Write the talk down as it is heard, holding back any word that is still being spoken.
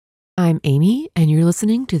I'm Amy, and you're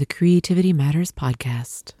listening to the Creativity Matters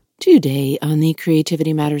podcast. Today on the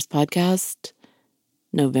Creativity Matters podcast,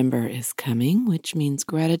 November is coming, which means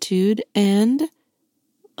gratitude and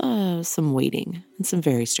some waiting and some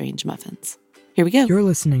very strange muffins. Here we go. You're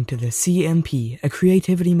listening to the CMP, a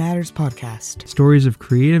Creativity Matters podcast. Stories of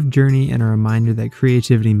creative journey and a reminder that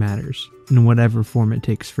creativity matters in whatever form it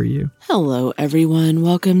takes for you. Hello, everyone.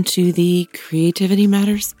 Welcome to the Creativity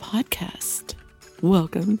Matters podcast.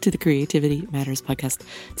 Welcome to the Creativity Matters podcast.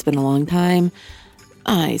 It's been a long time.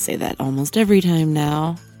 I say that almost every time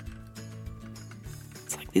now.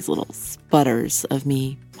 It's like these little sputters of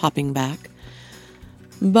me popping back.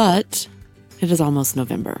 But it is almost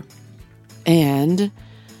November. And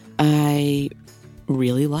I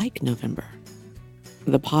really like November.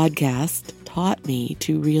 The podcast taught me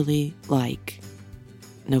to really like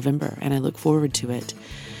November, and I look forward to it.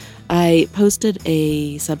 I posted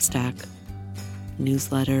a Substack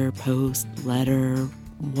newsletter, post, letter,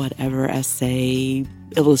 whatever, essay,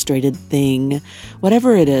 illustrated thing,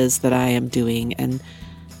 whatever it is that I am doing. And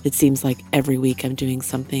it seems like every week I'm doing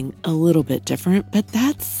something a little bit different, but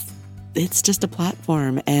it's just a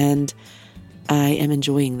platform and I am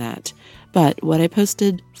enjoying that. But what I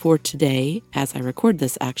posted for today, as I record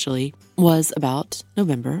this actually, was about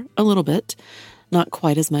November a little bit, not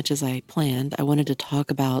quite as much as I planned. I wanted to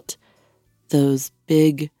talk about those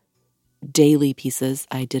big daily pieces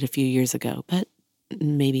I did a few years ago, but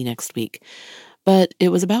maybe next week. But it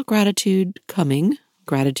was about gratitude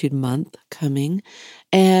month coming,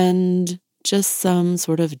 and just some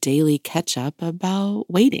sort of daily catch up about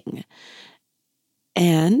waiting.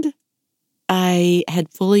 And I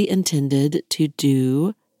had fully intended to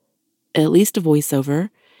do at least a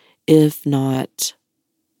voiceover, if not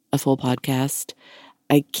a full podcast.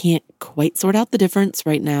 I can't quite sort out the difference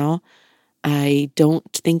right now. I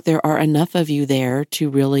don't think there are enough of you there to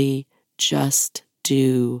really just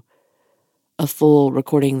do a full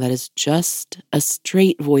recording that is just a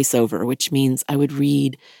straight voiceover, which means I would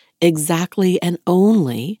read exactly and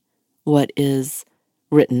only what is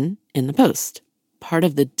written in the post. Part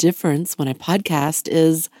of the difference when I podcast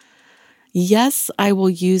is, yes, I will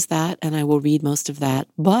use that and I will read most of that,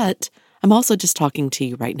 but I'm also just talking to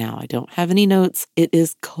you right now. I don't have any notes. It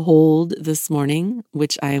is cold this morning,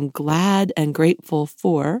 which I am glad and grateful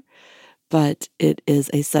for, but it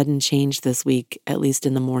is a sudden change this week, at least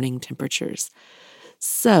in the morning temperatures.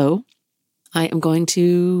 So I am going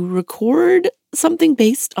to record something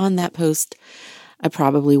based on that post. I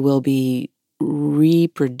probably will be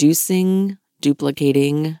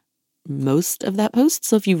duplicating most of that post.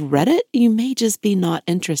 So if you've read it, you may just be not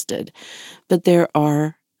interested. But there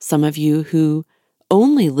are some of you who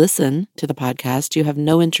only listen to the podcast. You have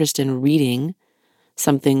no interest in reading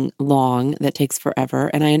something long that takes forever.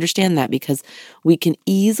 And I understand that because we can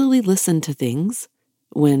easily listen to things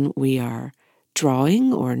when we are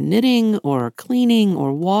drawing or knitting or cleaning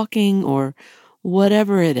or walking or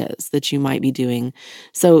whatever it is that you might be doing.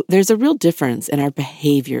 So there's a real difference in our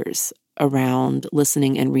behaviors around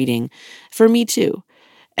listening and reading for me too.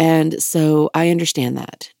 And so I understand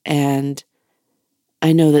that. And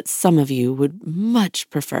I know that some of you would much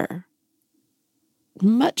prefer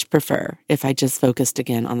if I just focused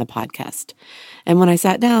again on the podcast. And when I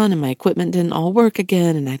sat down and my equipment didn't all work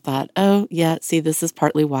again, and I thought, oh yeah, see, this is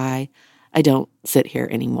partly why I don't sit here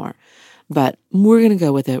anymore. But we're going to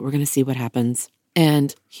go with it. We're going to see what happens.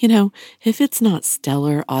 And, if it's not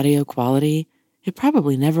stellar audio quality, it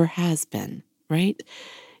probably never has been, right?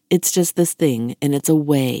 It's just this thing, and it's a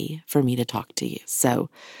way for me to talk to you. So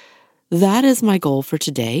that is my goal for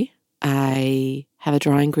today. I have a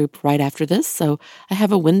drawing group right after this, so I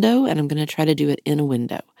have a window, and I'm going to try to do it in a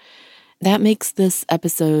window. That makes this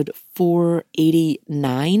episode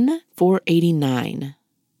 489,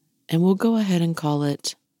 and we'll go ahead and call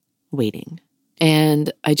it Waiting.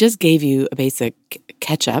 And I just gave you a basic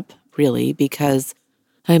catch-up, really, because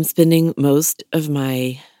I'm spending most of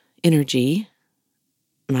my energy,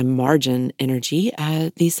 my margin energy,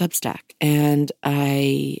 at the Substack, and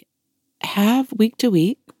I have week to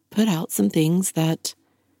week put out some things that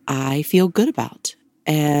I feel good about.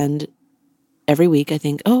 And every week I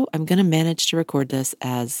think, oh, I'm going to manage to record this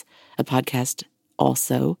as a podcast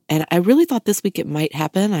also. And I really thought this week it might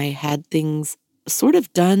happen. I had things sort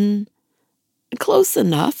of done close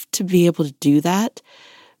enough to be able to do that.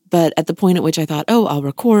 But at the point at which I thought, oh, I'll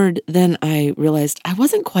record, then I realized I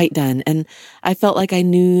wasn't quite done. And I felt like I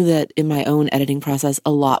knew that in my own editing process,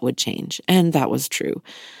 a lot would change. And that was true.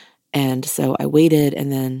 And so I waited,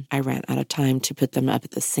 and then I ran out of time to put them up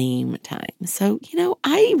at the same time. So,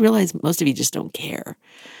 I realize most of you just don't care.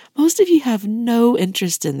 Most of you have no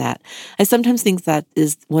interest in that. I sometimes think that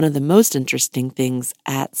is one of the most interesting things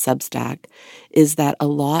at Substack, is that a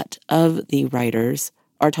lot of the writers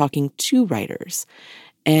are talking to writers.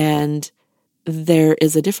 And there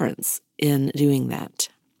is a difference in doing that.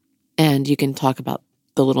 And you can talk about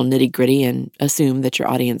the little nitty gritty and assume that your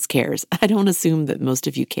audience cares. I don't assume that most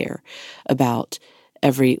of you care about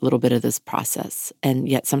every little bit of this process. And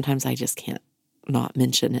yet sometimes I just can't not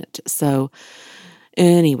mention it. So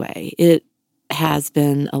anyway, it has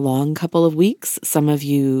been a long couple of weeks. Some of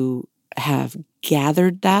you have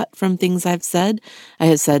gathered that from things I've said. I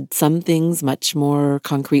have said some things much more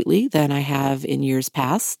concretely than I have in years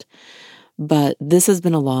past, but this has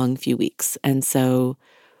been a long few weeks. And so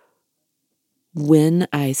when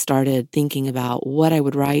I started thinking about what I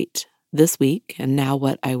would write this week and now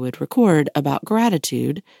what I would record about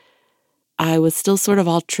gratitude, I was still sort of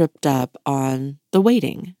all tripped up on the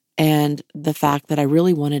waiting and the fact that I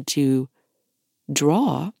really wanted to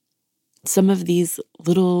draw some of these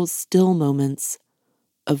little still moments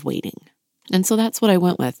of waiting. And so that's what I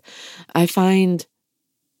went with. I find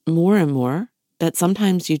more and more that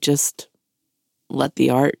sometimes you just let the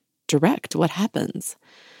art direct what happens.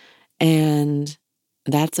 And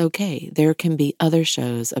that's okay. There can be other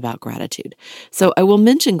shows about gratitude. So I will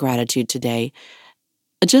mention gratitude today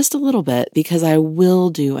just a little bit because I will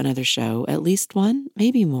do another show, at least one,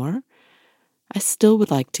 maybe more. I still would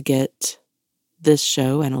like to get this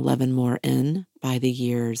show and 11 more in by the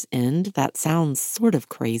year's end. That sounds sort of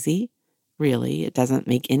crazy, really. It doesn't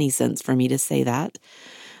make any sense for me to say that,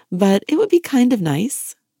 but it would be kind of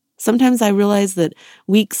nice. Sometimes I realize that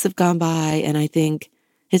weeks have gone by and I think,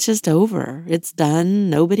 it's just over. It's done.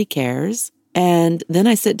 Nobody cares. And then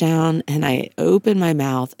I sit down and I open my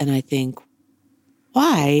mouth and I think,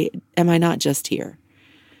 why am I not just here?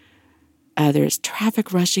 There's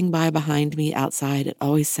traffic rushing by behind me outside. It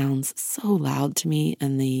always sounds so loud to me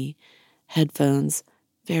in the headphones.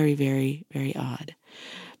 Very, very, very odd.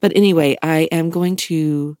 But anyway, I am going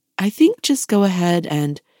to, I think, just go ahead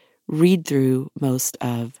and read through most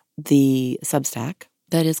of the Substack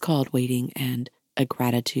that is called Waiting and a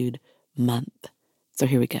Gratitude Month. So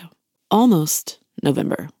here we go. Almost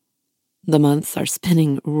November. The months are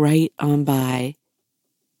spinning right on by.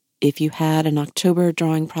 If you had an October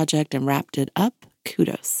drawing project and wrapped it up,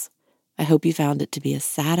 kudos. I hope you found it to be a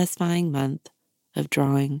satisfying month of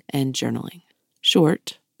drawing and journaling.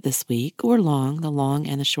 Short this week, or long, the long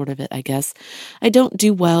and the short of it, I guess. I don't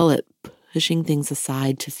do well at pushing things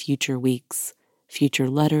aside to future weeks, future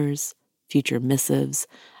letters, future missives.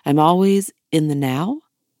 I'm always in the now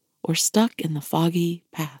or stuck in the foggy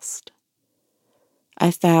past.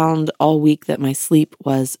 I found all week that my sleep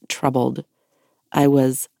was troubled. I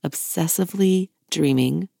was obsessively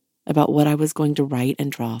dreaming about what I was going to write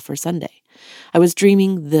and draw for Sunday. I was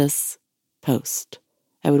dreaming this post.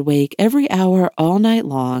 I would wake every hour all night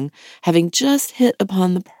long, having just hit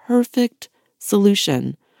upon the perfect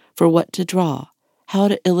solution for what to draw, how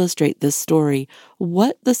to illustrate this story,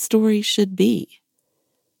 what the story should be.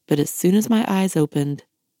 But as soon as my eyes opened,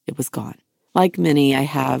 it was gone. Like many, I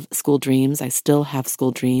have school dreams. I still have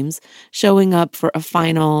school dreams. Showing up for a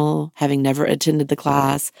final, having never attended the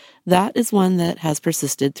class, that is one that has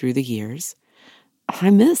persisted through the years. I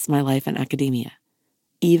miss my life in academia.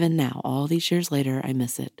 Even now, all these years later, I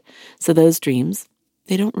miss it. So those dreams,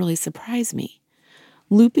 they don't really surprise me.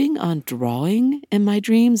 Looping on drawing in my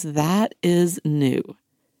dreams, that is new.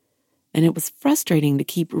 And it was frustrating to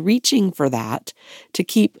keep reaching for that, to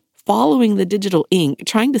keep following the digital ink,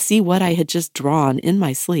 trying to see what I had just drawn in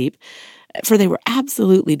my sleep, for they were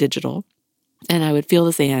absolutely digital. And I would feel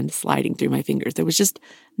the sand sliding through my fingers. There was just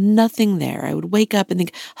nothing there. I would wake up and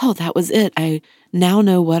think, oh, that was it. I now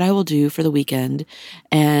know what I will do for the weekend,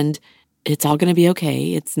 and it's all going to be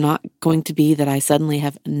okay. It's not going to be that I suddenly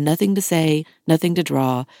have nothing to say, nothing to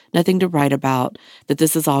draw, nothing to write about, that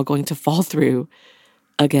this is all going to fall through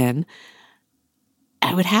again.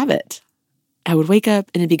 I would have it. I would wake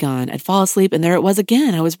up and it'd be gone. I'd fall asleep and there it was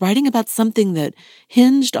again. I was writing about something that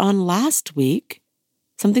hinged on last week,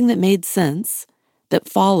 something that made sense, that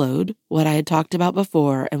followed what I had talked about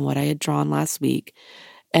before and what I had drawn last week.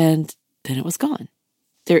 And then it was gone.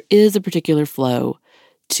 There is a particular flow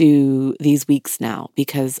to these weeks now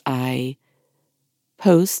because I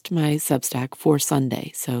post my Substack for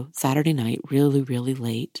Sunday. So Saturday night, really, really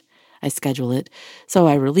late. I schedule it. So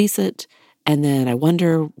I release it And then I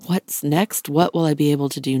wonder, what's next? What will I be able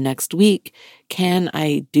to do next week? Can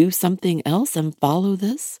I do something else and follow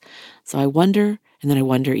this? So I wonder, and then I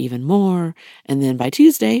wonder even more. And then by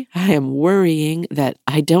Tuesday, I am worrying that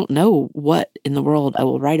I don't know what in the world I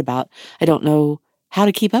will write about. I don't know how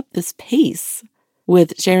to keep up this pace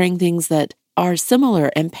with sharing things that are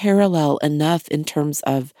similar and parallel enough in terms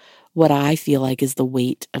of what I feel like is the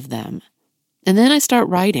weight of them. And then I start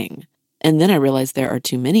writing. And then I realize there are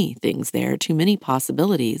too many things there, too many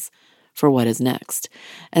possibilities for what is next.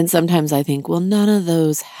 And sometimes I think, well, none of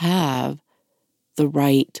those have the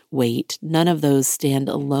right weight. None of those stand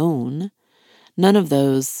alone. None of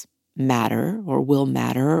those matter or will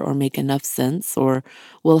matter or make enough sense or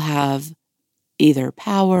will have either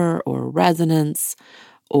power or resonance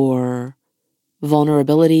or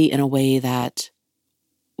vulnerability in a way that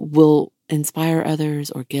will inspire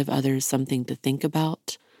others or give others something to think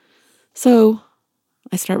about. So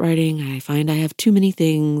I start writing. I find I have too many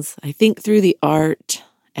things. I think through the art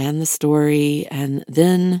and the story, and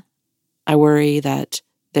then I worry that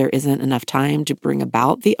there isn't enough time to bring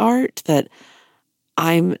about the art, that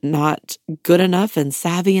I'm not good enough and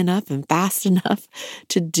savvy enough and fast enough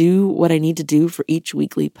to do what I need to do for each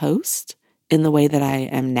weekly post in the way that I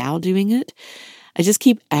am now doing it. I just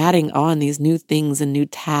keep adding on these new things and new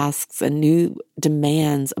tasks and new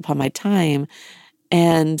demands upon my time.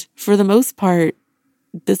 And for the most part,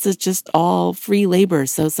 this is just all free labor.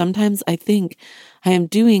 So sometimes I think I am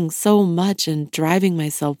doing so much and driving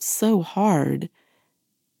myself so hard,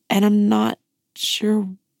 and I'm not sure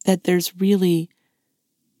that there's really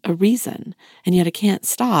a reason. And yet I can't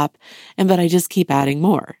stop, but I just keep adding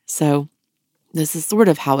more. So this is sort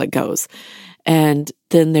of how it goes. And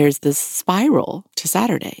then there's this spiral to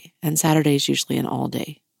Saturday, and Saturday is usually an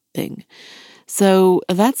all-day thing. So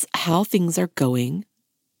that's how things are going.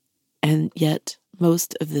 And yet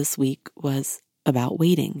most of this week was about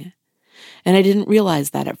waiting. And I didn't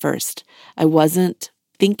realize that at first. I wasn't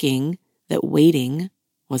thinking that waiting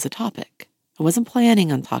was a topic. I wasn't planning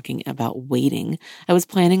on talking about waiting. I was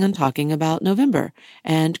planning on talking about November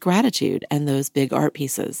and gratitude and those big art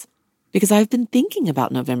pieces. Because I've been thinking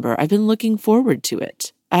about November. I've been looking forward to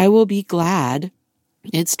it. I will be glad.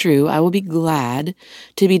 It's true. I will be glad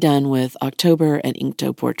to be done with October and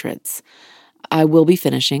Inkto portraits. I will be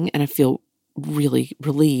finishing, and I feel really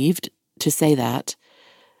relieved to say that.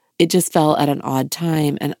 It just fell at an odd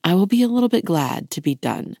time, and I will be a little bit glad to be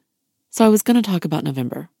done. So I was going to talk about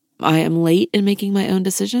November. I am late in making my own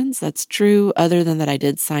decisions. That's true. Other than that, I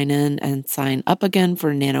did sign in and sign up again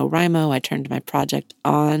for NaNoWriMo. I turned my project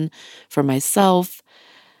on for myself.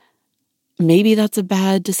 Maybe that's a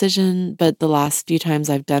bad decision, but the last few times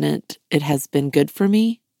I've done it, it has been good for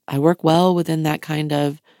me. I work well within that kind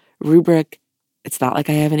of rubric. It's not like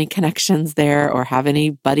I have any connections there or have any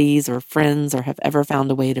buddies or friends or have ever found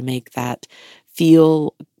a way to make that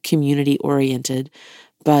feel community-oriented.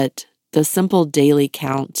 But the simple daily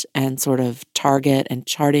count and sort of target and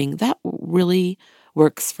charting, that really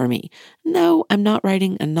works for me. No, I'm not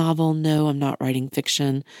writing a novel. No, I'm not writing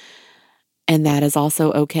fiction. And that is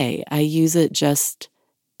also okay. I use it just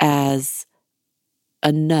as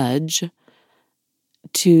a nudge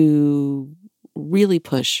to really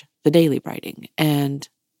push the daily writing. And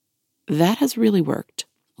that has really worked.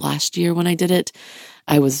 Last year when I did it,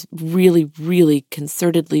 I was really, really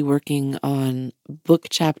concertedly working on book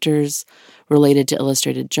chapters related to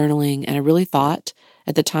illustrated journaling. And I really thought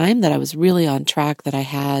at the time that I was really on track, that I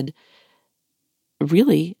had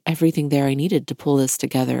really everything there I needed to pull this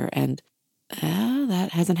together. And that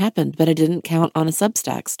hasn't happened. But I didn't count on a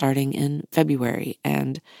Substack starting in February.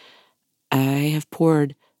 And I have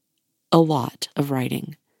poured a lot of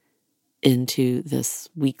writing into this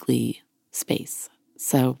weekly space.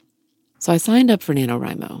 So I signed up for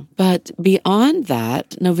NaNoWriMo. But beyond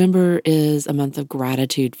that, November is a month of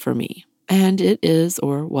gratitude for me. And it is,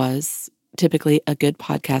 or was, typically a good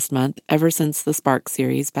podcast month ever since the Spark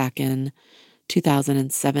series back in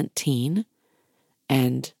 2017.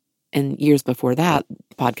 And years before that,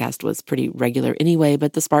 the podcast was pretty regular anyway,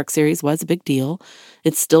 but the Spark series was a big deal.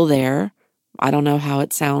 It's still there. I don't know how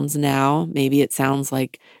it sounds now. Maybe it sounds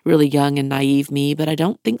like really young and naive me, but I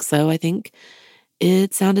don't think so. I think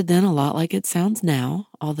it sounded then a lot like it sounds now,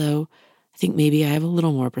 although I think maybe I have a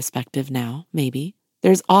little more perspective now, maybe.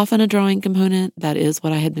 There's often a drawing component. That is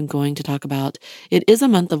what I had been going to talk about. It is a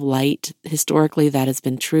month of light. Historically, that has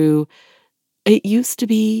been true. It used to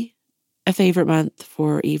be a favorite month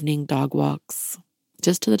for evening dog walks,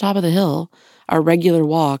 just to the top of the hill, our regular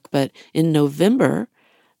walk. But in November,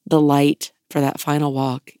 the light for that final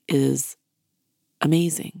walk is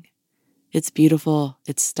amazing. It's beautiful.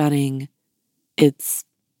 It's stunning. It's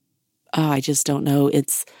I just don't know.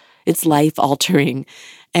 It's life altering.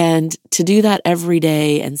 And to do that every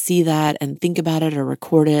day and see that and think about it or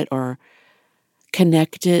record it or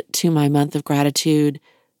connect it to my month of gratitude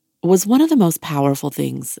was one of the most powerful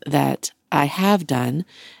things that I have done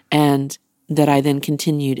and that I then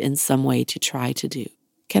continued in some way to try to do.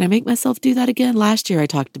 Can I make myself do that again? Last year I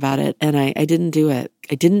talked about it and I didn't do it.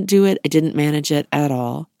 I didn't manage it at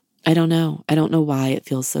all. I don't know. I don't know why it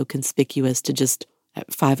feels so conspicuous to just at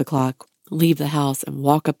 5:00 leave the house and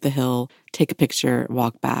walk up the hill, take a picture,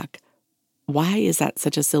 walk back. Why is that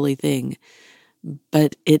such a silly thing?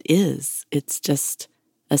 But it is. It's just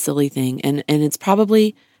a silly thing. And it's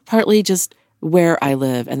probably partly just where I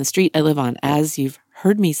live and the street I live on. As you've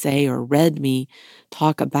heard me say or read me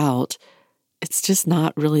talk about, it's just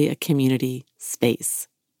not really a community space.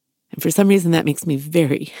 And for some reason, that makes me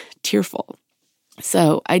very tearful.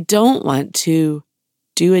 So I don't want to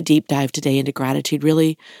do a deep dive today into gratitude.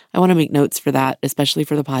 Really, I want to make notes for that, especially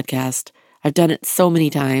for the podcast. I've done it so many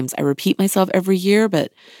times. I repeat myself every year,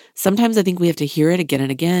 but sometimes I think we have to hear it again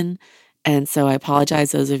and again. And so I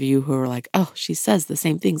apologize those of you who are like, oh, she says the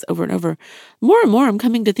same things over and over. More and more, I'm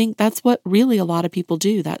coming to think that's what really a lot of people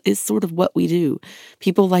do. That is sort of what we do.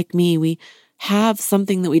 People like me, we have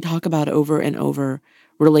something that we talk about over and over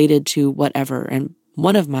related to whatever. And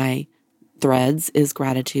one of my threads is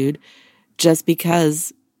gratitude, just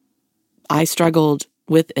because I struggled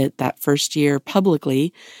with it that first year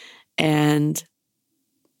publicly. And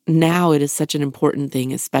now it is such an important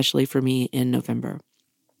thing, especially for me in November.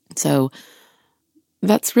 So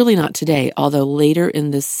that's really not today, although later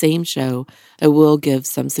in this same show, I will give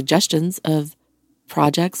some suggestions of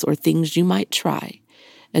projects or things you might try.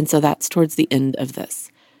 And so that's towards the end of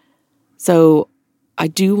this. So I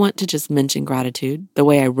do want to just mention gratitude. The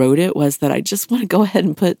way I wrote it was that I just want to go ahead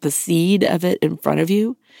and put the seed of it in front of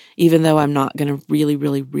you, even though I'm not going to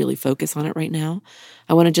really focus on it right now.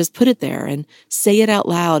 I want to just put it there and say it out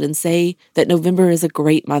loud and say that November is a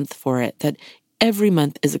great month for it, that every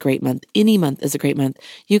month is a great month. Any month is a great month.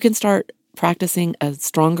 You can start practicing a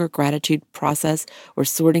stronger gratitude process or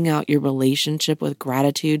sorting out your relationship with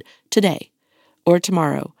gratitude today or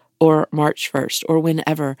tomorrow or March 1st or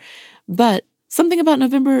whenever. But something about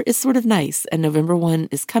November is sort of nice, and November 1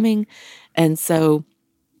 is coming. And so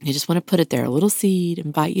I just want to put it there, a little seed,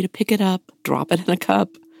 invite you to pick it up, drop it in a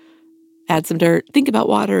cup, add some dirt, think about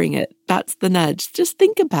watering it. That's the nudge. Just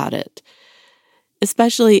think about it.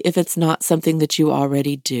 Especially if it's not something that you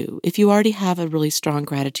already do. If you already have a really strong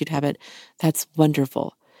gratitude habit, that's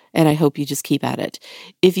wonderful. And I hope you just keep at it.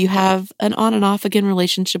 If you have an on and off again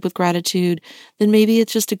relationship with gratitude, then maybe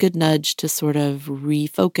it's just a good nudge to sort of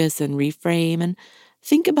refocus and reframe and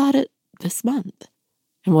think about it this month.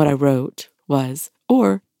 And what I wrote was,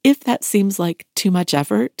 or if that seems like too much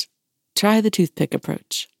effort, try the toothpick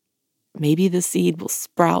approach. Maybe the seed will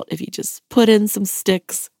sprout if you just put in some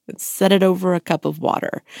sticks and set it over a cup of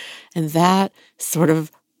water. And that is sort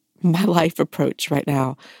of my life approach right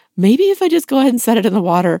now. Maybe if I just go ahead and set it in the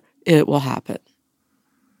water, it will happen.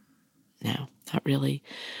 No, not really.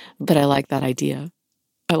 But I like that idea.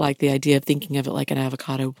 I like the idea of thinking of it like an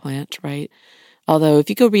avocado plant, right? Although if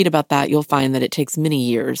you go read about that, you'll find that it takes many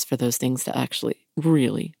years for those things to actually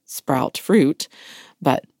really sprout fruit.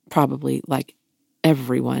 But probably like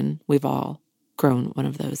everyone, we've all grown one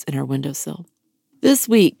of those in our windowsill. This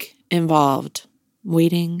week involved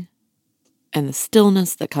waiting and the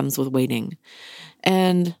stillness that comes with waiting.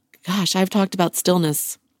 And gosh, I've talked about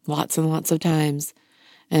stillness lots and lots of times.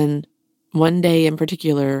 And one day in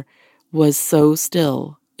particular was so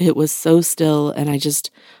still. It was so still. And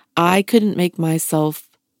I couldn't make myself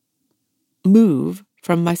move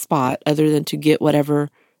from my spot other than to get whatever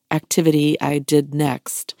activity I did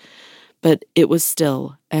next. But it was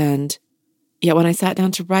still. And yet when I sat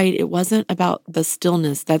down to write, it wasn't about the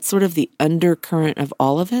stillness. That's sort of the undercurrent of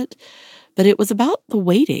all of it. But it was about the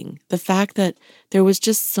waiting, the fact that there was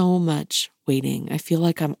just so much waiting. I feel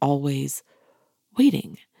like I'm always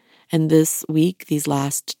waiting. And this week, these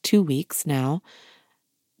last 2 weeks now,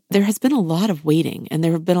 there has been a lot of waiting. And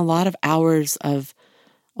there have been a lot of hours of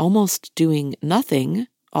almost doing nothing,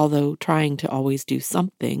 although trying to always do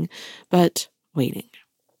something, but waiting.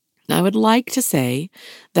 I would like to say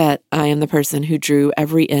that I am the person who drew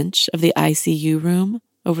every inch of the ICU room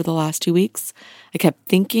over the last 2 weeks. I kept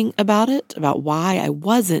thinking about it, about why I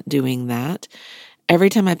wasn't doing that. Every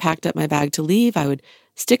time I packed up my bag to leave, I would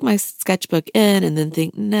stick my sketchbook in and then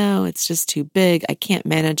think, no, it's just too big. I can't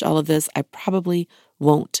manage all of this. I probably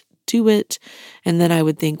won't do it. And then I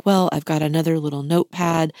would think, well, I've got another little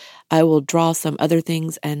notepad. I will draw some other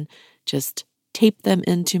things and just tape them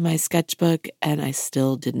into my sketchbook, and I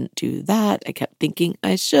still didn't do that. I kept thinking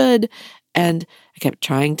I should, and I kept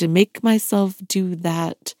trying to make myself do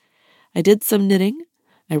that. I did some knitting.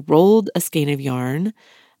 I rolled a skein of yarn.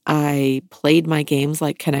 I played my games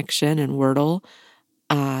like Connection and Wordle.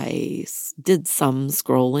 I did some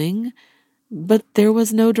scrolling, but there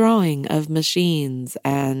was no drawing of machines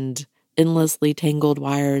and endlessly tangled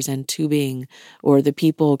wires and tubing or the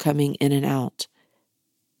people coming in and out.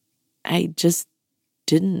 I just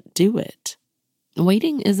didn't do it.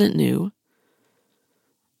 Waiting isn't new.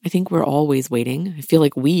 I think we're always waiting. I feel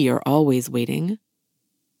like we are always waiting.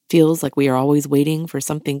 Feels like we are always waiting for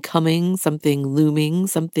something coming, something looming,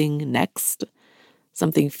 something next,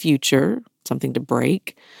 something future, something to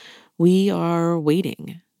break. We are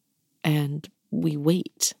waiting, and we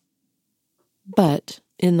wait. But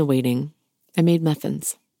in the waiting, I made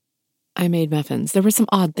muffins. There were some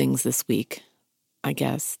odd things this week, I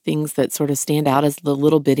guess. Things that sort of stand out as the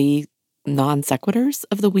little bitty non sequiturs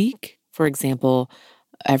of the week. For example,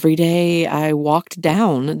 every day I walked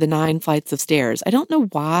down the 9 flights of stairs. I don't know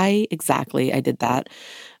why exactly I did that,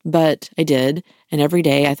 but I did. And every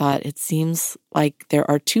day I thought, it seems like there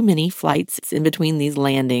are too many flights in between these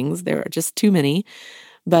landings. There are just too many.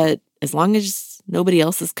 But as long as nobody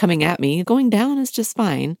else is coming at me, going down is just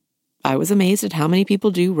fine. I was amazed at how many people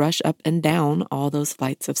do rush up and down all those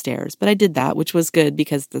flights of stairs. But I did that, which was good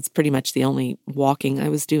because that's pretty much the only walking I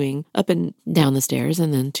was doing, up and down the stairs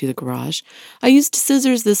and then to the garage. I used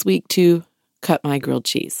scissors this week to cut my grilled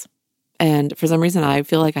cheese. And for some reason, I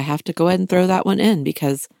feel like I have to go ahead and throw that one in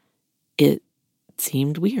because it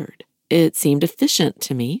seemed weird. It seemed efficient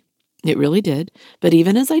to me. It really did. But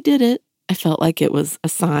even as I did it, I felt like it was a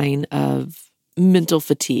sign of mental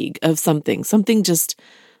fatigue, of something just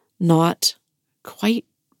not quite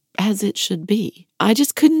as it should be. I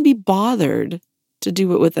just couldn't be bothered to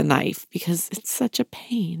do it with a knife because it's such a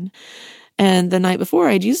pain. And the night before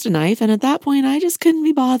I'd used a knife, and at that point I just couldn't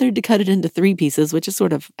be bothered to cut it into 3 pieces, which is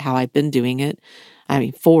sort of how I've been doing it. I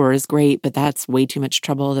mean, 4 is great, but that's way too much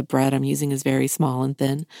trouble. The bread I'm using is very small and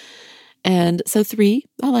thin. And so 3,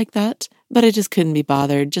 I like that, but I just couldn't be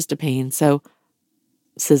bothered, just a pain. So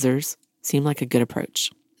scissors seemed like a good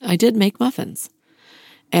approach. I did make muffins.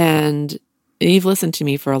 And you've listened to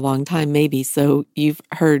me for a long time, maybe, so you've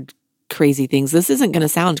heard crazy things. This isn't going to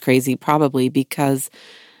sound crazy, probably, because,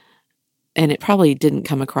 and it probably didn't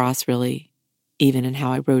come across really, even in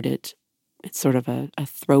how I wrote it. It's sort of a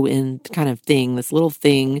throw-in kind of thing, this little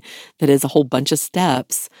thing that is a whole bunch of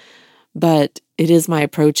steps. But it is my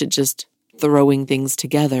approach at just throwing things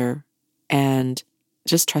together and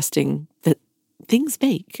just trusting that things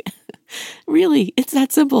bake. Really, it's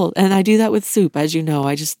that simple. And I do that with soup, as you know.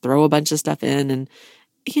 I just throw a bunch of stuff in and,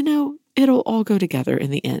 it'll all go together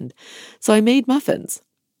in the end. So I made muffins,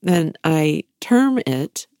 and I term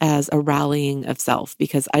it as a rallying of self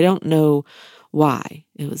because I don't know why.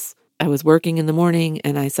 I was working in the morning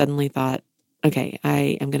and I suddenly thought, okay,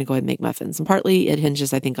 I am going to go ahead and make muffins. And partly it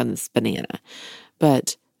hinges, I think, on this banana.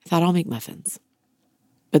 But I thought I'll make muffins.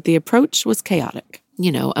 But the approach was chaotic.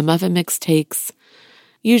 A muffin mix takes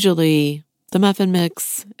usually the muffin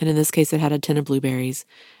mix, and in this case it had a tin of blueberries,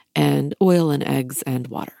 and oil and eggs and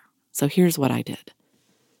water. So here's what I did.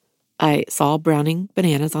 I saw browning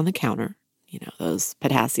bananas on the counter, those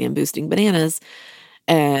potassium boosting bananas,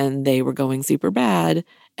 and they were going super bad.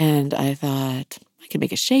 And I thought I could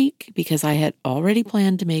make a shake because I had already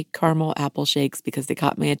planned to make caramel apple shakes because they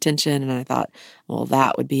caught my attention. And I thought, well,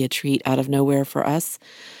 that would be a treat out of nowhere for us.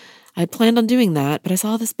 I planned on doing that, but I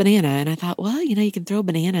saw this banana and I thought, well, you can throw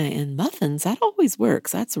banana in muffins. That always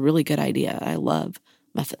works. That's a really good idea. I love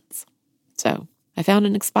muffins. So I found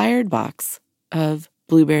an expired box of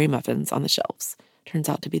blueberry muffins on the shelves. Turns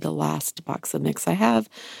out to be the last box of mix I have,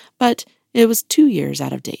 but it was 2 years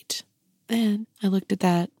out of date. And I looked at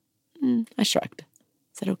that. I shrugged.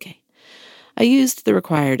 Said, okay. I used the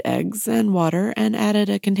required eggs and water and added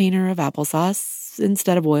a container of applesauce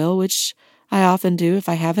instead of oil, which I often do if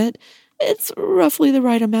I have it. It's roughly the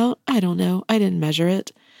right amount. I don't know. I didn't measure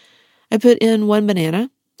it. I put in 1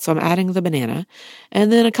 banana, so I'm adding the banana,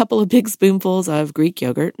 and then a couple of big spoonfuls of Greek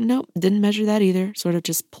yogurt. Nope, didn't measure that either. Sort of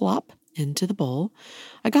just plop into the bowl.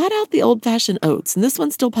 I got out the old-fashioned oats, and this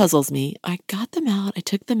one still puzzles me. I got them out. I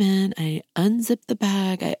took them in. I unzipped the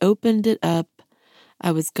bag. I opened it up.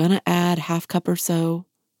 I was going to add 1/2 cup or so.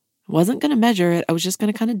 I wasn't going to measure it. I was just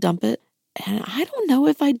going to kind of dump it. And I don't know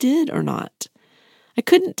if I did or not. I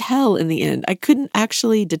couldn't tell in the end. I couldn't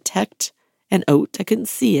actually detect an oat. I couldn't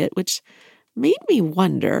see it, which made me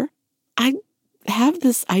wonder. I have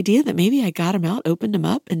this idea that maybe I got them out, opened them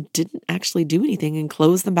up, and didn't actually do anything and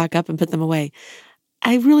closed them back up and put them away.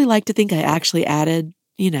 I really like to think I actually added,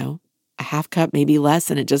 a half cup, maybe less,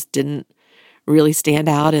 and it just didn't really stand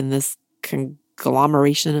out in this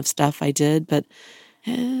conglomeration of stuff I did, but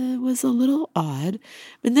it was a little odd.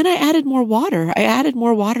 And then I added more water. I added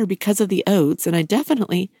more water because of the oats, and I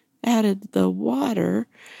definitely added the water.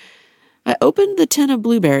 I opened the tin of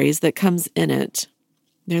blueberries that comes in it.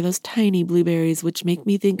 They're those tiny blueberries, which make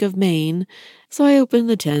me think of Maine. So I opened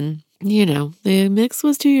the tin. The mix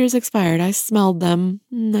was 2 years expired. I smelled them.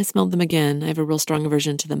 I smelled them again. I have a real strong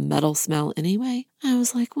aversion to the metal smell anyway. I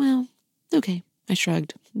was like, well, okay. I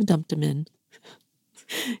shrugged. I dumped them in.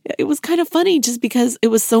 It was kind of funny just because it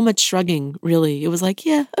was so much shrugging, really. It was like,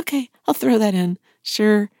 yeah, okay, I'll throw that in.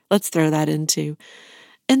 Sure, let's throw that in too.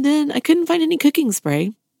 And then I couldn't find any cooking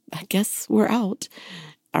spray. I guess we're out.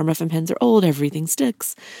 Our muffin pans are old, everything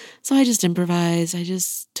sticks. So I just improvised. I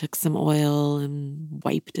just took some oil and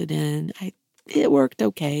wiped it in. It worked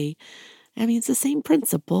okay. I mean, it's the same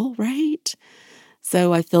principle, right?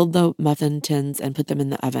 So I filled the muffin tins and put them in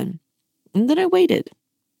the oven. And then I waited.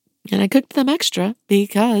 And I cooked them extra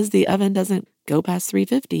because the oven doesn't go past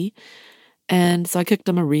 350. And so I cooked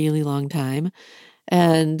them a really long time.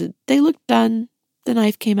 And they looked done. The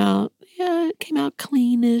knife came out. Yeah, it came out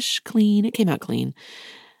clean. It came out clean.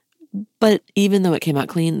 But even though it came out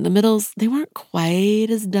clean, the middles, they weren't quite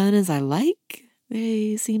as done as I like.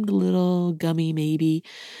 They seemed a little gummy maybe.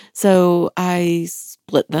 So I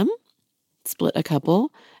split a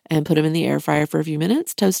couple, and put them in the air fryer for a few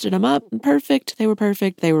minutes, toasted them up, and perfect. They were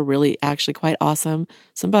perfect. They were really actually quite awesome.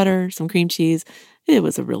 Some butter, some cream cheese. It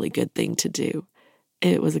was a really good thing to do.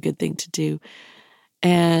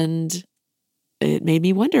 And it made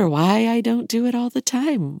me wonder why I don't do it all the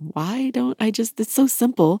time. Why don't I it's so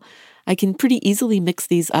simple. I can pretty easily mix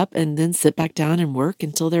these up and then sit back down and work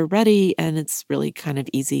until they're ready. And it's really kind of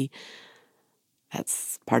easy.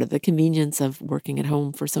 That's part of the convenience of working at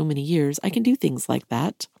home for so many years. I can do things like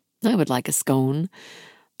that. I would like a scone.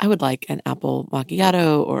 I would like an apple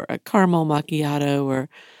macchiato or a caramel macchiato or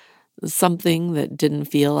something that didn't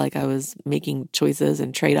feel like I was making choices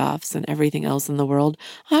and trade-offs and everything else in the world.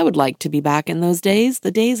 I would like to be back in those days,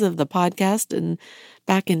 the days of the podcast, and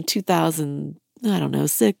back in 2000,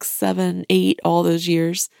 6, 7, 8, all those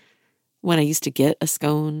years when I used to get a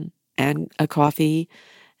scone and a coffee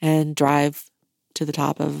and drive to the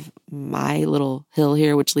top of my little hill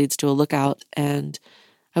here, which leads to a lookout, and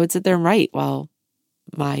I would sit there and write while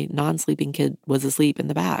my non-sleeping kid was asleep in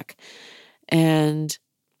the back. And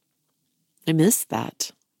I missed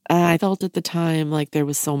that. I felt at the time like there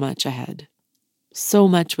was so much ahead, so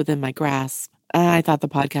much within my grasp. I thought the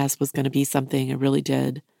podcast was going to be something. I really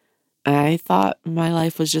did. I thought my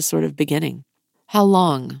life was just sort of beginning. How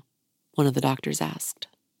long? One of the doctors asked.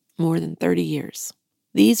 More than 30 years.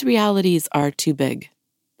 These realities are too big,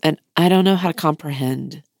 and I don't know how to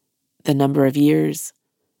comprehend the number of years,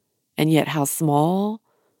 and yet how small,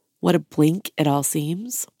 what a blink it all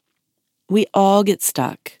seems. We all get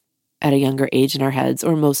stuck at a younger age in our heads,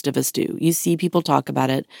 or most of us do. You see people talk about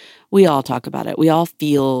it. We all talk about it. We all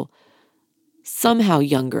feel somehow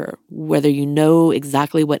younger, whether you know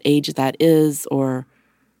exactly what age that is or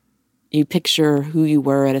you picture who you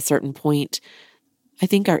were at a certain point. I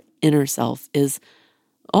think our inner self is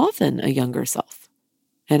often a younger self.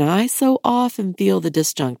 And I so often feel the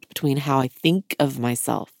disjunct between how I think of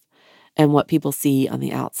myself and what people see on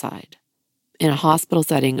the outside. In a hospital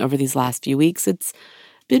setting over these last few weeks, it's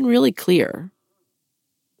been really clear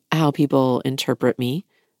how people interpret me,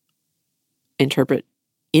 interpret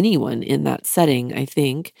anyone in that setting, I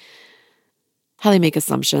think, how they make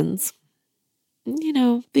assumptions.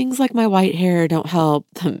 Things like my white hair don't help.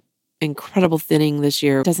 The incredible thinning this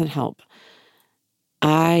year doesn't help.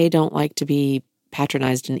 I don't like to be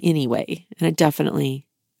patronized in any way. And I definitely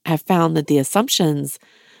have found that the assumptions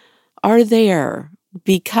are there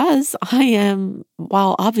because I am,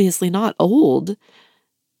 while obviously not old,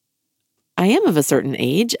 I am of a certain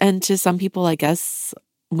age. And to some people, I guess,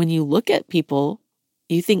 when you look at people,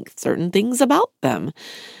 you think certain things about them.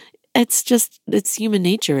 It's human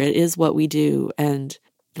nature. It is what we do. And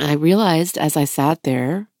I realized as I sat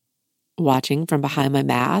there watching from behind my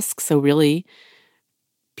mask, so really,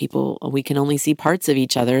 we can only see parts of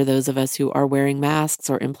each other, those of us who are wearing masks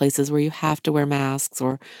or in places where you have to wear masks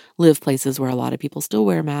or live places where a lot of people still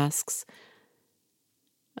wear masks.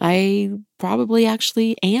 I probably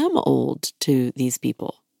actually am old to these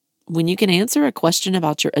people. When you can answer a question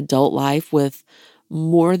about your adult life with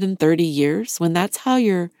more than 30 years, when that's how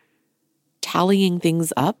you're tallying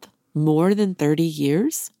things up, more than 30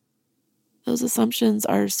 years, those assumptions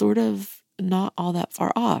are sort of not all that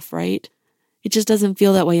far off, right? It just doesn't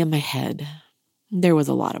feel that way in my head. There was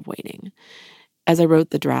a lot of waiting. as I wrote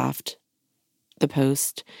the draft, the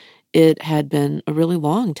post, it had been a really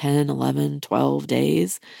long 10, 11, 12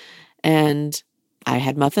 days. And I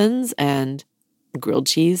had muffins and grilled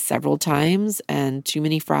cheese several times and too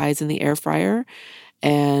many fries in the air fryer.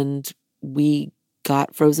 And we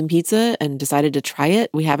got frozen pizza and decided to try it.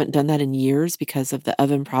 We haven't done that in years because of the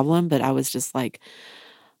oven problem, but I was just like,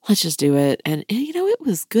 let's just do it. And it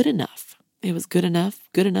was good enough. It was good enough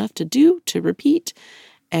to repeat.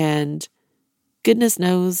 And goodness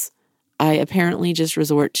knows, I apparently just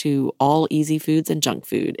resort to all easy foods and junk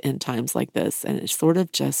food in times like this. And it's sort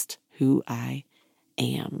of just who I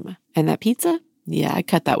am. And that pizza, yeah, I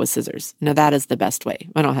cut that with scissors. Now that is the best way.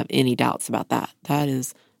 I don't have any doubts about that. That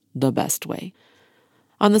is the best way.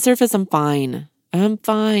 On the surface, I'm fine.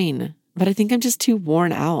 But I think I'm just too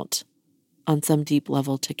worn out on some deep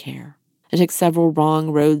level to care. I took several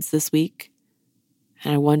wrong roads this week.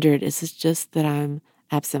 And I wondered, is this just that I'm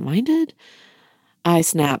absent-minded? I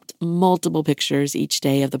snapped multiple pictures each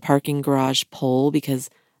day of the parking garage pole because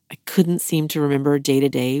I couldn't seem to remember day to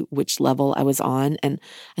day which level I was on, and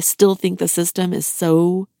I still think the system is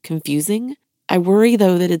so confusing. I worry,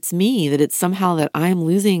 though, that it's me, that it's somehow that I'm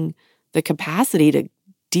losing the capacity to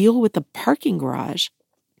deal with the parking garage.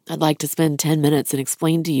 I'd like to spend 10 minutes and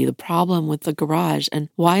explain to you the problem with the garage and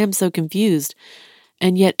why I'm so confused,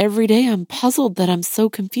 and yet every day I'm puzzled that I'm so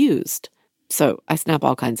confused. So I snap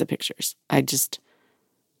all kinds of pictures. I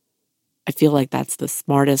feel like that's the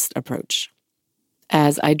smartest approach.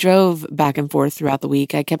 As I drove back and forth throughout the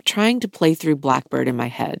week, I kept trying to play through Blackbird in my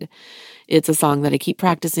head. It's a song that I keep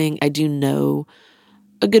practicing. I do know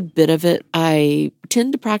a good bit of it. I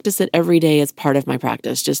tend to practice it every day as part of my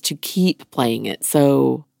practice, just to keep playing it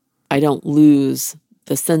so I don't lose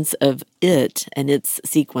the sense of it and its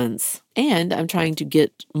sequence. And I'm trying to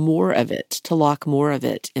get more of it, to lock more of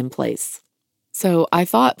it in place. So I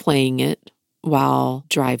thought playing it while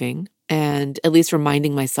driving and at least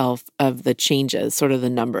reminding myself of the changes, sort of the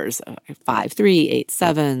numbers, 5, 3, 8,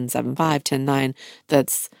 7, 7, 5, 10, 9.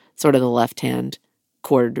 That's sort of the left-hand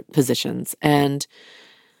chord positions. And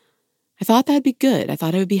I thought that'd be good. I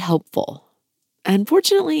thought it would be helpful.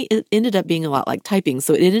 Unfortunately, it ended up being a lot like typing.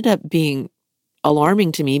 So it ended up being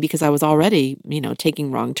alarming to me because I was already,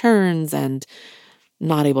 taking wrong turns and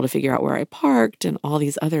not able to figure out where I parked and all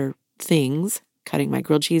these other things, cutting my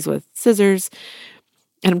grilled cheese with scissors.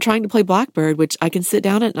 And I'm trying to play Blackbird, which I can sit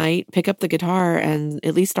down at night, pick up the guitar, and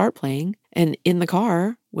at least start playing. And in the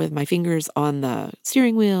car, with my fingers on the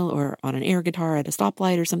steering wheel or on an air guitar at a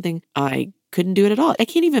stoplight or something, I couldn't do it at all. I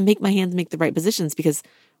can't even make my hands make the right positions because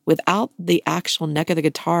without the actual neck of the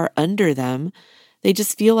guitar under them, they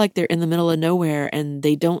just feel like they're in the middle of nowhere and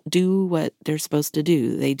they don't do what they're supposed to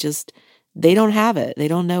do. They don't have it. They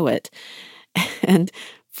don't know it. And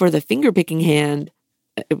for the finger picking hand,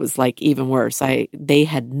 it was like even worse. They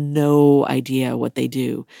had no idea what they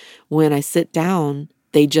do. When I sit down,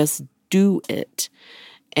 they just do it.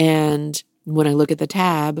 And when I look at the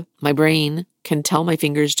tab, my brain can tell my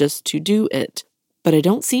fingers just to do it. But I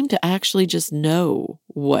don't seem to actually just know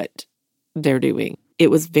what they're doing.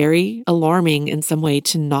 It was very alarming in some way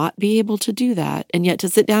to not be able to do that and yet to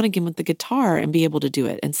sit down again with the guitar and be able to do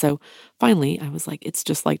it. And so finally I was like, it's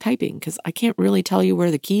just like typing because I can't really tell you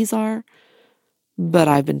where the keys are, but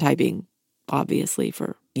I've been typing obviously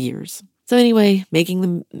for years. So anyway, making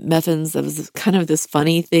the muffins, that was kind of this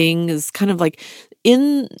funny thing, is kind of like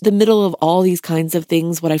in the middle of all these kinds of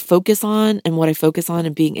things, what I focus on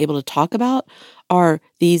and being able to talk about are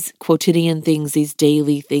these quotidian things, these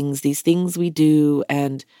daily things, these things we do,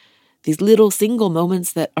 and these little single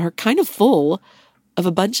moments that are kind of full of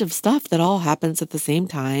a bunch of stuff that all happens at the same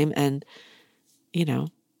time. And,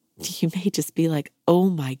 you may just be like, oh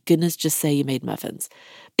my goodness, just say you made muffins.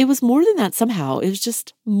 It was more than that somehow. It was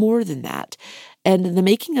just more than that. And the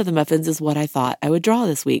making of the muffins is what I thought I would draw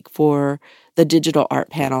this week for the digital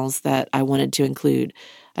art panels that I wanted to include.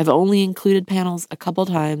 I've only included panels a couple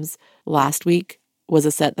times. Last week was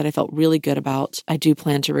a set that I felt really good about. I do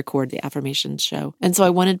plan to record the affirmations show. And so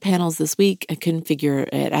I wanted panels this week. I couldn't figure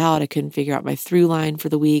it out. I couldn't figure out my through line for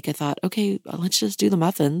the week. I thought, okay, let's just do the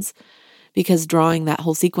muffins, because drawing that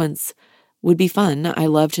whole sequence would be fun. I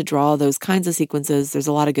love to draw those kinds of sequences. There's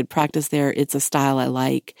a lot of good practice there. It's a style I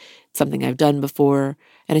like. It's something I've done before,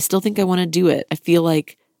 and I still think I want to do it. I feel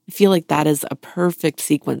like that is a perfect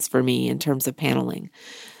sequence for me in terms of paneling.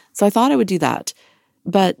 So I thought I would do that.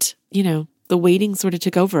 But, the waiting sort of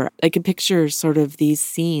took over. I could picture sort of these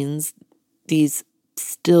scenes, these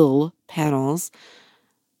still panels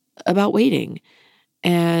about waiting.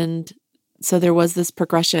 And so there was this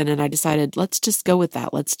progression, and I decided, let's just go with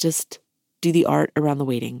that. Let's just do the art around the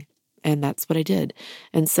waiting. And that's what I did.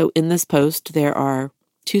 And so in this post, there are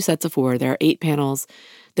 2 sets of 4. There are 8 panels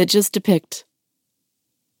that just depict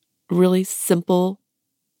really simple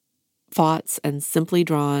thoughts and simply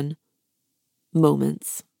drawn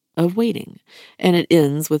moments of waiting. And it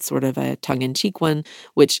ends with sort of a tongue-in-cheek one,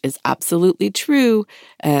 which is absolutely true.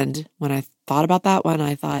 And when I thought about that one,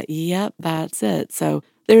 I thought, yep, that's it. So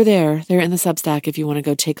they're there. They're in the Substack if you want to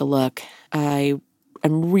go take a look. I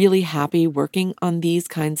am really happy working on these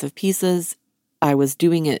kinds of pieces. I was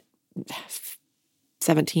doing it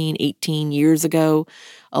 17, 18 years ago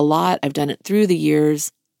a lot. I've done it through the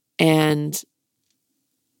years, and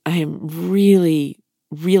I am really,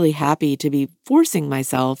 really happy to be forcing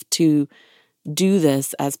myself to do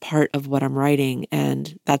this as part of what I'm writing.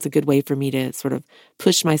 And that's a good way for me to sort of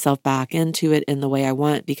push myself back into it in the way I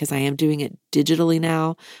want, because I am doing it digitally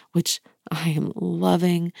now, which I am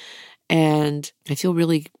loving. And I feel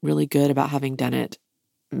really, really good about having done it.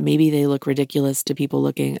 Maybe they look ridiculous to people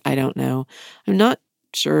looking. I don't know. I'm not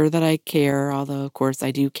sure that I care, although of course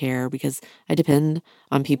I do care, because I depend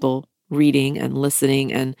on people reading and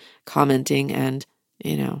listening and commenting and,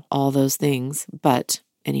 all those things. But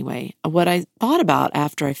anyway, what I thought about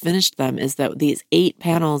after I finished them is that these 8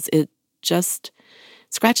 panels, it just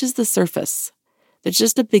scratches the surface. It's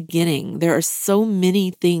just a beginning. There are so many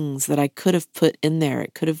things that I could have put in there.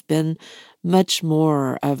 It could have been much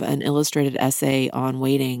more of an illustrated essay on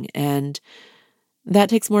waiting, and that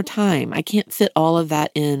takes more time. I can't fit all of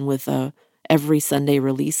that in with a every Sunday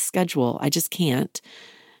release schedule. I just can't.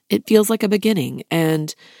 It feels like a beginning,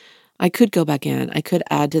 and I could go back in. I could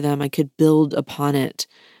add to them. I could build upon it.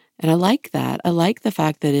 And I like that. I like the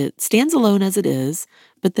fact that it stands alone as it is,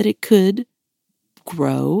 but that it could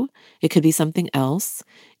grow. It could be something else.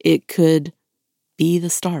 It could be the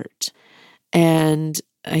start. And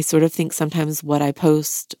I sort of think sometimes what I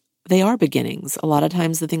post, they are beginnings. A lot of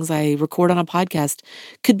times the things I record on a podcast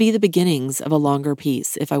could be the beginnings of a longer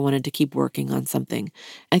piece if I wanted to keep working on something.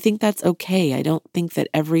 I think that's okay. I don't think that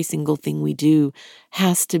every single thing we do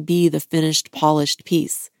has to be the finished, polished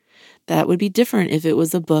piece. That would be different if it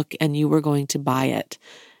was a book and you were going to buy it.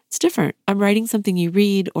 It's different. I'm writing something you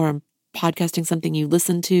read, or I'm podcasting something you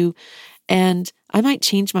listen to, and I might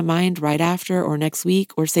change my mind right after or next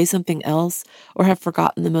week, or say something else, or have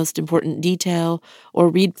forgotten the most important detail, or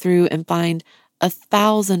read through and find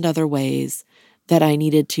 1,000 other ways that I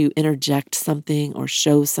needed to interject something or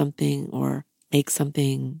show something or make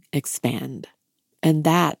something expand. And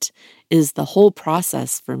that is the whole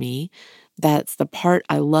process for me. That's the part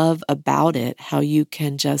I love about it, how you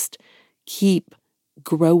can just keep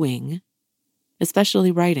growing,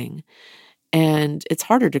 especially writing. And it's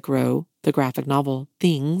harder to grow the graphic novel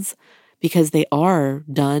things because they are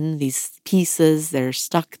done, these pieces, they're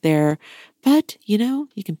stuck there. But, you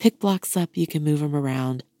can pick blocks up, you can move them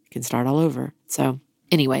around, you can start all over. So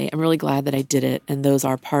anyway, I'm really glad that I did it. And those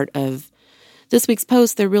are part of this week's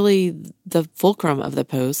post. They're really the fulcrum of the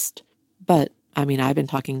post. But I've been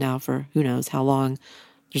talking now for who knows how long.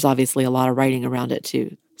 There's obviously a lot of writing around it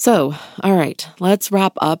too. So, all right, let's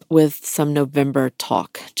wrap up with some November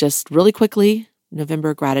talk. Just really quickly,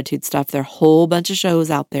 November gratitude stuff. There are a whole bunch of shows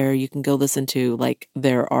out there you can go listen to. Like,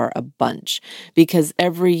 there are a bunch. Because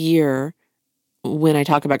every year when I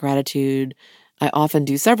talk about gratitude, I often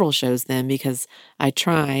do several shows then, because I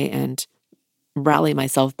try and rally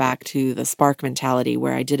myself back to the spark mentality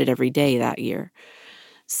where I did it every day that year.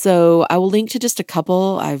 So I will link to just a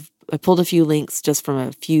couple. I pulled a few links just from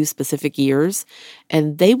a few specific years,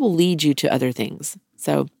 and they will lead you to other things.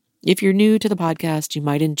 So if you're new to the podcast, you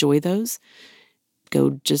might enjoy those.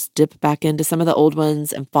 Go just dip back into some of the old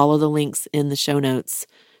ones and follow the links in the show notes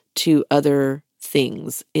to other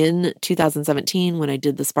things. In 2017, when I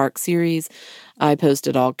did the Spark series, I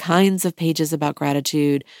posted all kinds of pages about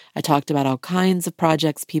gratitude. I talked about all kinds of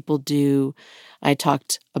projects people do. I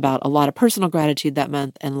talked about a lot of personal gratitude that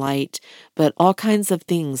month and light, but all kinds of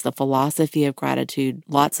things, the philosophy of gratitude,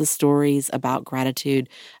 lots of stories about gratitude.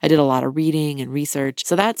 I did a lot of reading and research.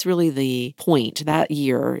 So that's really the point. That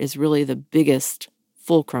year is really the biggest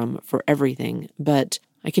fulcrum for everything, but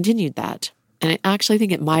I continued that. And I actually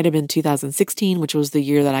think it might have been 2016, which was the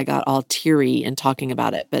year that I got all teary in talking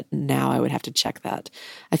about it. But now I would have to check that.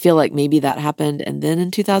 I feel like maybe that happened. And then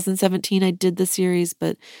in 2017, I did the series,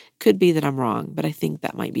 but it could be that I'm wrong. But I think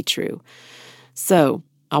that might be true. So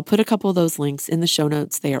I'll put a couple of those links in the show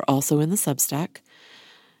notes. They are also in the Substack.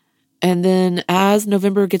 And then as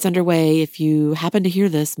November gets underway, if you happen to hear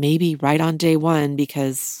this, maybe right on day 1,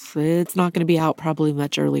 because it's not going to be out probably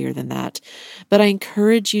much earlier than that. But I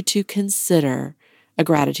encourage you to consider a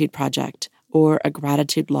gratitude project or a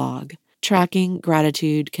gratitude log. Tracking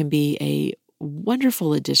gratitude can be a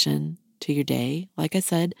wonderful addition to your day, like I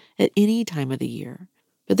said, at any time of the year.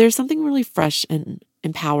 But there's something really fresh and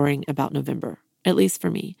empowering about November, at least for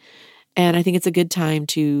me. And I think it's a good time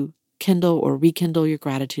to kindle or rekindle your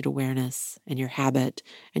gratitude awareness and your habit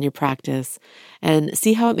and your practice and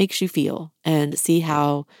see how it makes you feel and see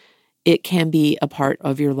how it can be a part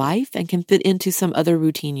of your life and can fit into some other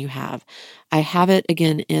routine you have. I have it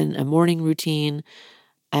again in a morning routine.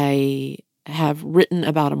 I have written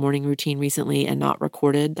about a morning routine recently and not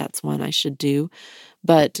recorded. That's one I should do.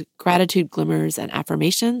 But gratitude glimmers and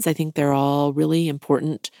affirmations, I think they're all really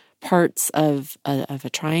important parts of a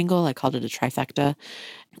triangle. I called it a trifecta.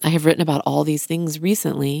 I have written about all these things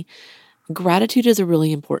recently. Gratitude is a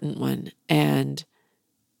really important one, and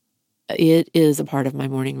it is a part of my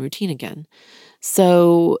morning routine again.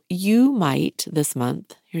 So you might this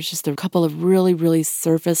month, here's just a couple of really, really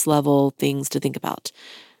surface level things to think about.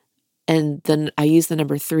 And then I use the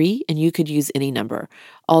number 3, and you could use any number.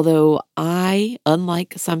 Although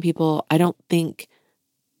unlike some people, I don't think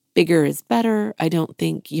bigger is better. I don't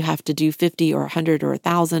think you have to do 50 or 100 or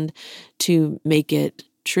 1,000 to make it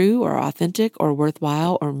true or authentic or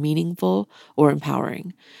worthwhile or meaningful or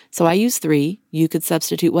empowering. So I use 3. You could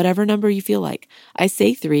substitute whatever number you feel like. I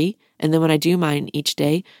say 3, and then when I do mine each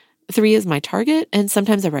day, 3 is my target, and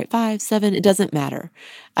sometimes I write 5, 7. It doesn't matter.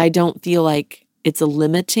 I don't feel like it's a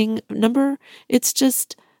limiting number. It's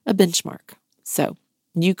just a benchmark. So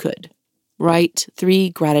you could write 3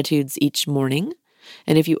 gratitudes each morning.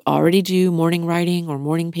 And if you already do morning writing or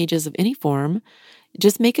morning pages of any form,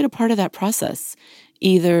 just make it a part of that process,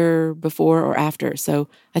 either before or after. So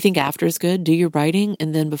I think after is good. Do your writing,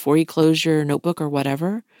 and then before you close your notebook or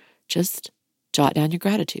whatever, just jot down your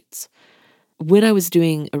gratitudes. When I was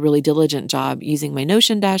doing a really diligent job using my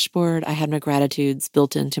Notion dashboard, I had my gratitudes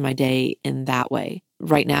built into my day in that way.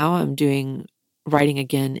 Right now, I'm doing writing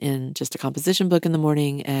again in just a composition book in the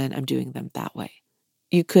morning, and I'm doing them that way.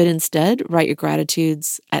 You could instead write your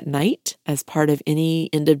gratitudes at night as part of any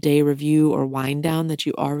end of day review or wind down that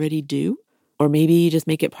you already do. Or maybe you just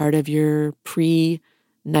make it part of your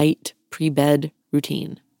pre-night, pre-bed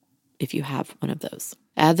routine, if you have one of those.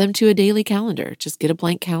 Add them to a daily calendar. Just get a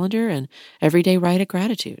blank calendar and every day write a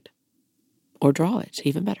gratitude. Or draw it,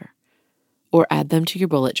 even better. Or add them to your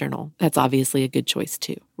bullet journal. That's obviously a good choice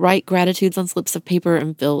too. Write gratitudes on slips of paper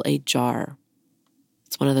and fill a jar.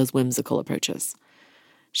 It's one of those whimsical approaches.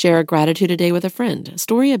 Share a gratitude a day with a friend. A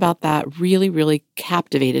story about that really, really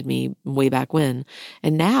captivated me way back when.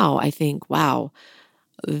 And now I think, wow,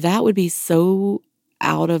 that would be so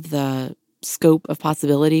out of the scope of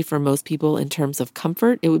possibility for most people in terms of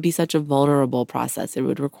comfort. It would be such a vulnerable process. It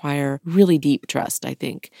would require really deep trust, I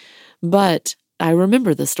think. But I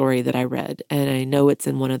remember the story that I read, and I know it's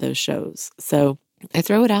in one of those shows. So I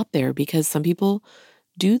throw it out there because some people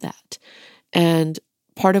do that. And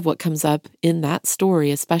part of what comes up in that story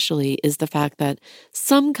especially is the fact that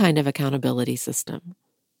some kind of accountability system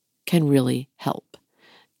can really help.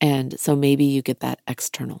 And so maybe you get that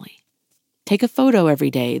externally. Take a photo every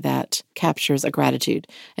day that captures a gratitude,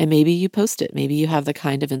 and maybe you post it. Maybe you have the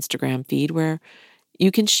kind of Instagram feed where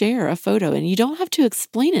you can share a photo and you don't have to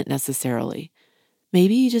explain it necessarily.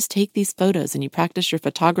 Maybe you just take these photos and you practice your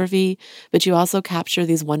photography, but you also capture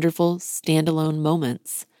these wonderful standalone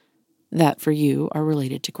moments that for you are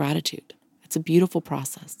related to gratitude. It's a beautiful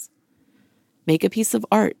process. Make a piece of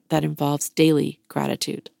art that involves daily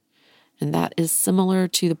gratitude. And that is similar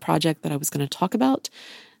to the project that I was going to talk about.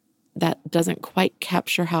 That doesn't quite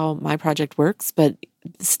capture how my project works, but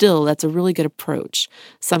still, that's a really good approach.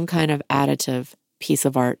 Some kind of additive piece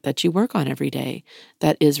of art that you work on every day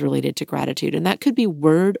that is related to gratitude. And that could be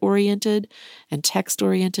word-oriented and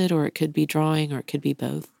text-oriented, or it could be drawing, or it could be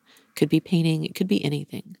both. It could be painting. It could be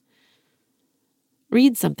anything.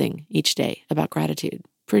 Read something each day about gratitude.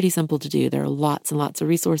 Pretty simple to do. There are lots and lots of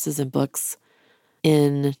resources and books.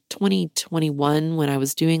 In 2021, when I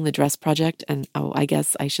was doing the dress project, and I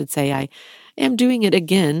guess I should say I am doing it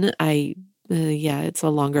again. It's a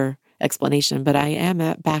longer explanation, but I am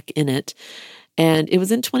back in it. And it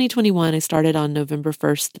was in 2021. I started on November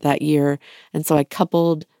 1st that year. And so I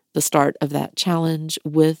coupled the start of that challenge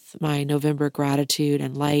with my November gratitude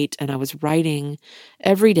and light. And I was writing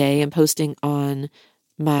every day and posting on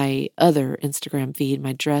my other Instagram feed,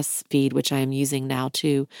 my dress feed, which I am using now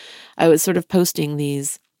too. I was sort of posting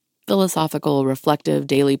these philosophical, reflective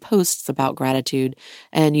daily posts about gratitude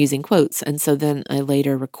and using quotes. And so then I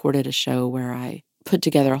later recorded a show where I put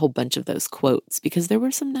together a whole bunch of those quotes because there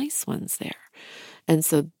were some nice ones there. And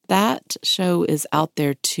so that show is out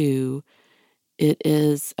there too. It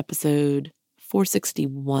is episode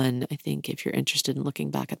 461, I think, if you're interested in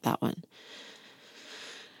looking back at that one.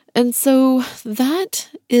 And so that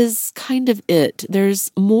is kind of it.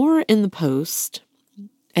 There's more in the post,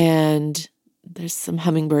 and there's some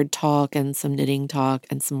hummingbird talk and some knitting talk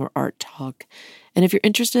and some more art talk. And if you're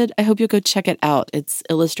interested, I hope you'll go check it out. It's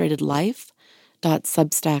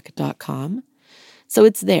illustratedlife.substack.com. So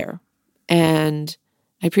it's there. And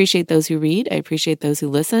I appreciate those who read. I appreciate those who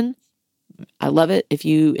listen. I love it if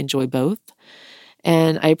you enjoy both.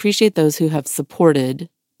 And I appreciate those who have supported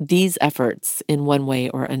these efforts in one way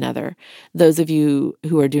or another. Those of you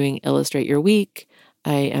who are doing Illustrate Your Week,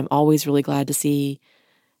 I am always really glad to see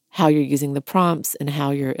how you're using the prompts and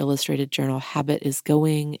how your illustrated journal habit is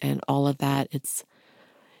going and all of that. It's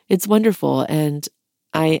wonderful. And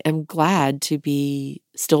I am glad to be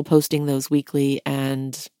still posting those weekly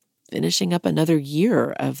and finishing up another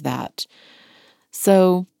year of that.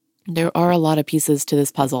 So there are a lot of pieces to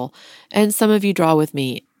this puzzle, and some of you draw with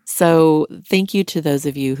me. So thank you to those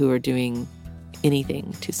of you who are doing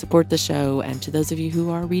anything to support the show, and to those of you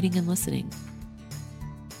who are reading and listening.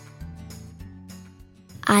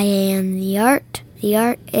 I am the art. The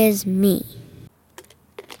art is me.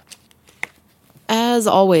 As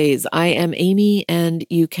always, I am Amy, and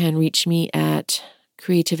you can reach me at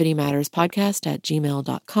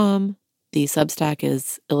creativitymatterspodcast@gmail.com. The Substack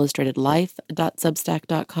is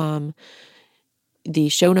illustratedlife.substack.com. The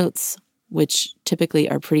show notes, which typically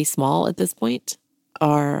are pretty small at this point,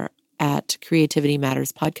 are at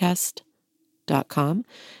creativitymatterspodcast.com.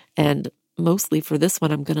 And mostly for this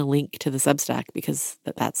one, I'm going to link to the Substack because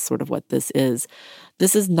that's sort of what this is.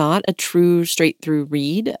 This is not a true straight through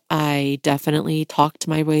read. I definitely talked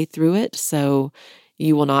my way through it, so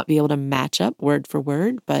you will not be able to match up word for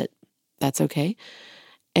word, but that's okay.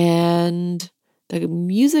 And the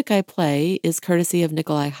music I play is courtesy of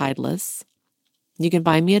Nikolai Heideless. You can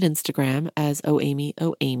find me at Instagram as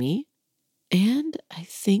OAmyOAmy. And I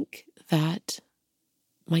think that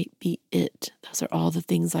might be it. Those are all the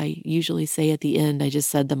things I usually say at the end. I just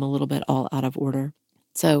said them a little bit all out of order.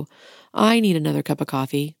 So I need another cup of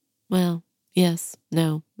coffee. Well, yes,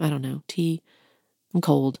 no, I don't know. Tea. I'm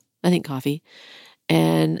cold. I think coffee.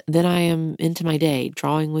 And then I am into my day,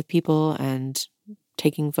 drawing with people and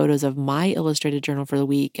taking photos of my illustrated journal for the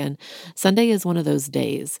week. And Sunday is one of those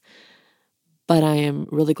days. But I am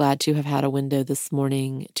really glad to have had a window this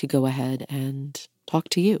morning to go ahead and talk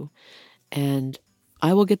to you. And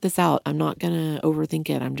I will get this out. I'm not going to overthink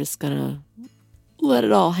it. I'm just going to let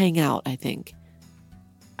it all hang out, I think.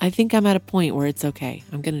 I'm at a point where it's okay.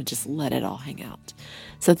 I'm going to just let it all hang out.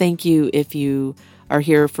 So thank you if you are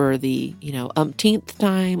here for the, umpteenth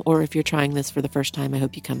time, or if you're trying this for the first time, I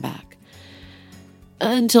hope you come back.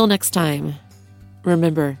 Until next time,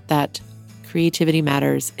 remember that creativity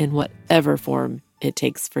matters in whatever form it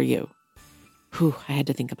takes for you. Whew, I had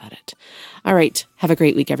to think about it. All right. Have a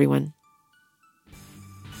great week, everyone.